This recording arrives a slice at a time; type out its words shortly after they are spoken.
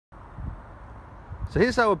So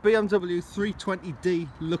here's our BMW 320d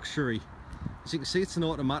Luxury. As you can see, it's an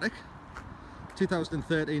automatic,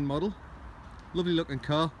 2013 model. Lovely looking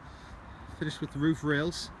car, finished with roof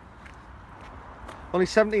rails. Only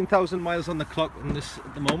 17,000 miles on the clock on this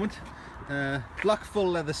at the moment. Black full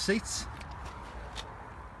leather seats.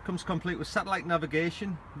 Comes complete with satellite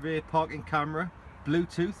navigation, rear parking camera,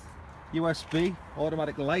 Bluetooth, USB,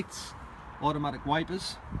 automatic lights, automatic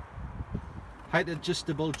wipers, height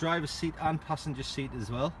adjustable driver's seat and passenger seat as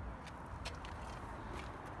well.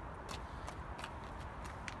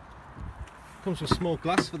 Comes with small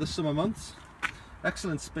glass for the summer months.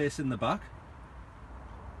 Excellent space in the back.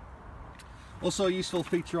 Also a useful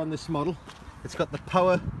feature on this model, it's got the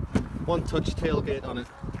power one-touch tailgate on it.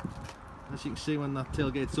 As you can see, when that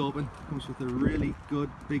tailgate's open, it comes with a really good,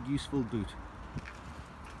 big, useful boot.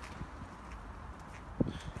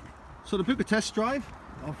 So to book a test drive,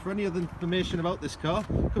 or for any other information about this car,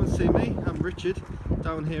 come and see me. I'm Richard,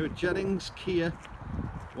 down here at Jennings, Kia,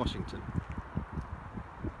 Washington.